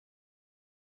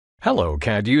Hello,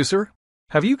 CAD user.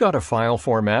 Have you got a file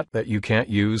format that you can't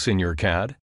use in your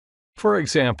CAD? For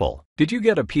example, did you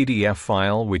get a PDF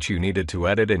file which you needed to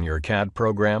edit in your CAD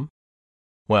program?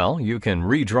 Well, you can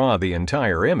redraw the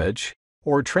entire image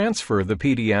or transfer the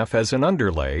PDF as an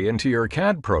underlay into your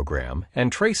CAD program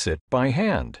and trace it by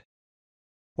hand.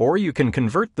 Or you can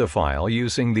convert the file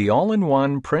using the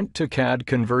all-in-one print-to-CAD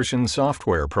conversion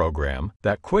software program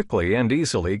that quickly and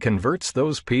easily converts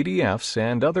those PDFs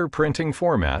and other printing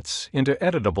formats into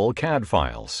editable CAD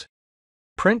files.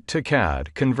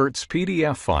 Print-to-CAD converts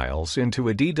PDF files into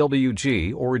a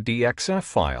DWG or DXF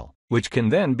file, which can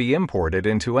then be imported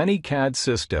into any CAD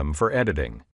system for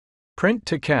editing.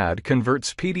 Print-to-CAD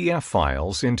converts PDF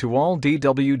files into all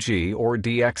DWG or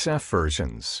DXF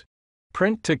versions.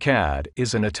 Print-to-CAD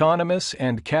is an autonomous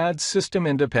and CAD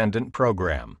system-independent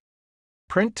program.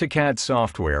 Print-to-CAD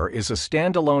software is a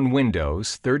standalone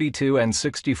Windows 32 and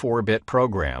 64-bit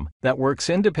program that works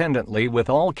independently with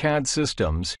all CAD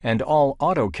systems and all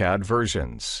AutoCAD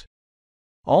versions.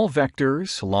 All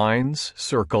vectors, lines,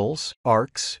 circles,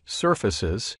 arcs,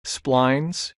 surfaces,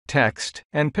 splines, text,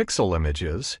 and pixel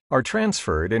images are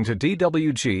transferred into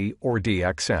DWG or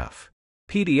DXF.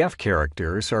 PDF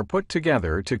characters are put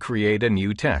together to create a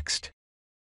new text.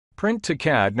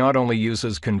 Print-to-CAD not only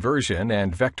uses conversion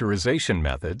and vectorization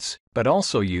methods, but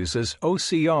also uses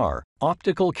OCR,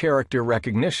 optical character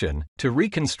recognition, to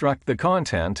reconstruct the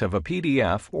content of a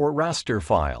PDF or raster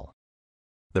file.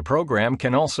 The program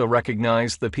can also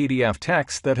recognize the PDF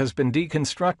text that has been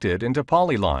deconstructed into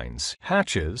polylines,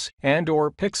 hatches,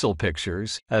 and/or pixel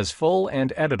pictures as full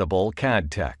and editable CAD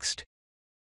text.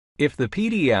 If the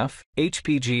PDF,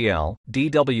 HPGL,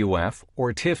 DWF,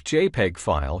 or TIFF JPEG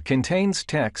file contains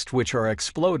text which are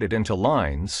exploded into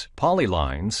lines,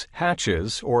 polylines,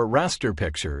 hatches, or raster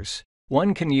pictures,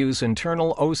 one can use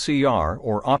internal OCR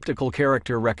or optical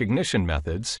character recognition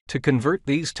methods to convert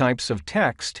these types of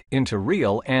text into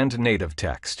real and native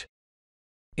text.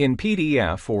 In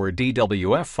PDF or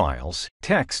DWF files,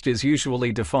 text is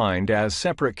usually defined as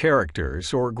separate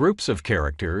characters or groups of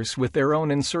characters with their own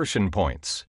insertion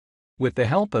points. With the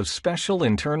help of special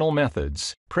internal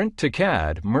methods,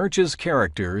 Print-to-CAD merges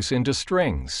characters into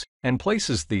strings and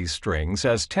places these strings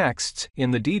as texts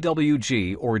in the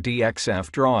DWG or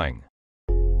DXF drawing.